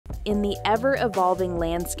In the ever-evolving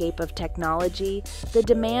landscape of technology, the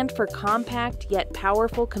demand for compact yet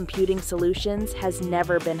powerful computing solutions has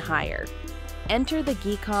never been higher. Enter the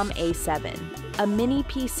Geekom A7, a mini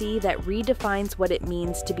PC that redefines what it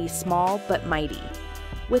means to be small but mighty.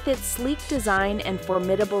 With its sleek design and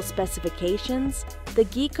formidable specifications, the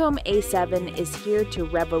Geekom A7 is here to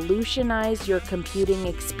revolutionize your computing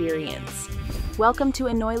experience. Welcome to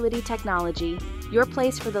Enoylity Technology, your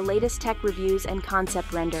place for the latest tech reviews and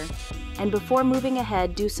concept render. And before moving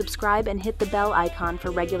ahead, do subscribe and hit the bell icon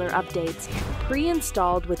for regular updates.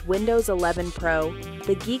 Pre-installed with Windows 11 Pro,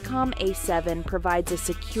 the Geekom A7 provides a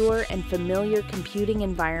secure and familiar computing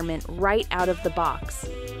environment right out of the box.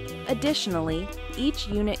 Additionally, each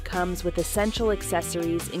unit comes with essential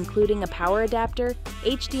accessories including a power adapter,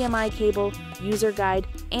 HDMI cable, user guide,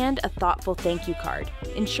 and a thoughtful thank you card,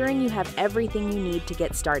 ensuring you have everything you need to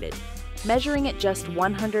get started. Measuring at just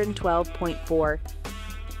 112.4,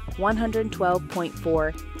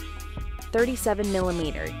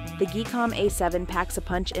 37mm, the Geekom A7 packs a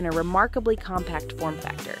punch in a remarkably compact form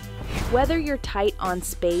factor. Whether you're tight on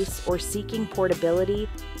space or seeking portability,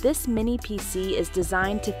 this mini PC is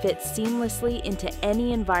designed to fit seamlessly into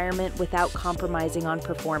any environment without compromising on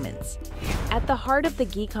performance. At the heart of the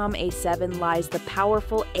Geekom A7 lies the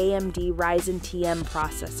powerful AMD Ryzen TM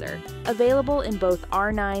processor, available in both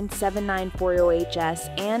R9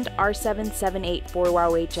 7940HS and R7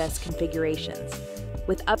 7840HS configurations.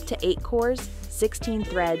 With up to 8 cores, 16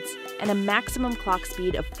 threads, and a maximum clock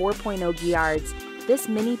speed of 4.0 GHz, this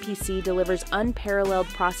mini PC delivers unparalleled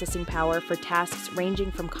processing power for tasks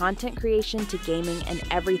ranging from content creation to gaming and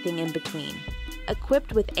everything in between.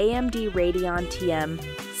 Equipped with AMD Radeon TM,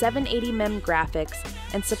 780mm graphics,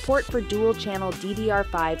 and support for dual-channel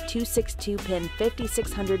DDR5 262-pin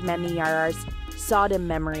 5600 MHz SODIMM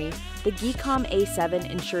memory, the Geekom A7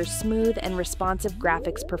 ensures smooth and responsive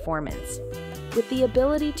graphics performance. With the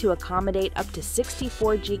ability to accommodate up to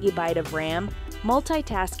 64 GB of RAM,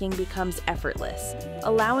 multitasking becomes effortless,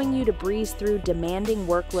 allowing you to breeze through demanding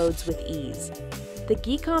workloads with ease. The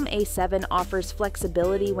Geekom A7 offers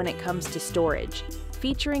flexibility when it comes to storage,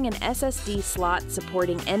 featuring an SSD slot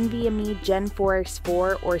supporting NVMe Gen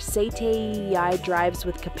 4x4 or SATA EI drives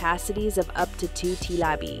with capacities of up to 2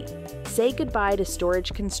 TB. Say goodbye to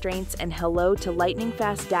storage constraints and hello to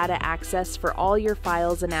lightning-fast data access for all your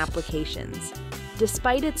files and applications.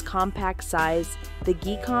 Despite its compact size, the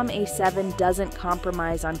Geekom A7 doesn't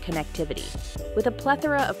compromise on connectivity. With a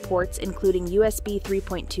plethora of ports including USB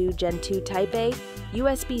 3.2 Gen 2 Type A,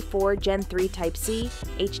 USB 4 Gen 3 Type C,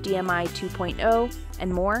 HDMI 2.0,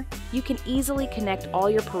 and more, you can easily connect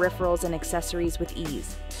all your peripherals and accessories with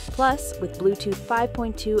ease. Plus, with Bluetooth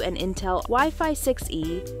 5.2 and Intel Wi-Fi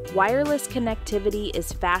 6E, wireless connectivity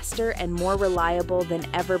is faster and more reliable than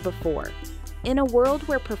ever before. In a world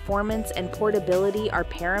where performance and portability are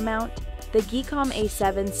paramount, the Geekom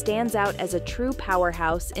A7 stands out as a true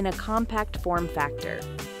powerhouse in a compact form factor.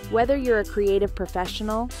 Whether you're a creative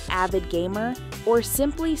professional, avid gamer, or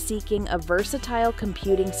simply seeking a versatile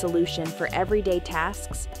computing solution for everyday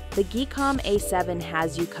tasks, the Geekom A7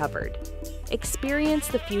 has you covered. Experience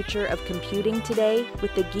the future of computing today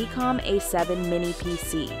with the Geekom A7 Mini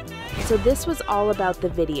PC. So this was all about the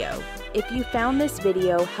video. If you found this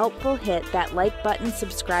video helpful, hit that like button,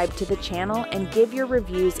 subscribe to the channel, and give your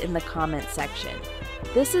reviews in the comment section.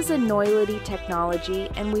 This is Enoylity Technology,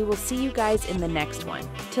 and we will see you guys in the next one.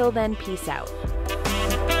 Till then, peace out.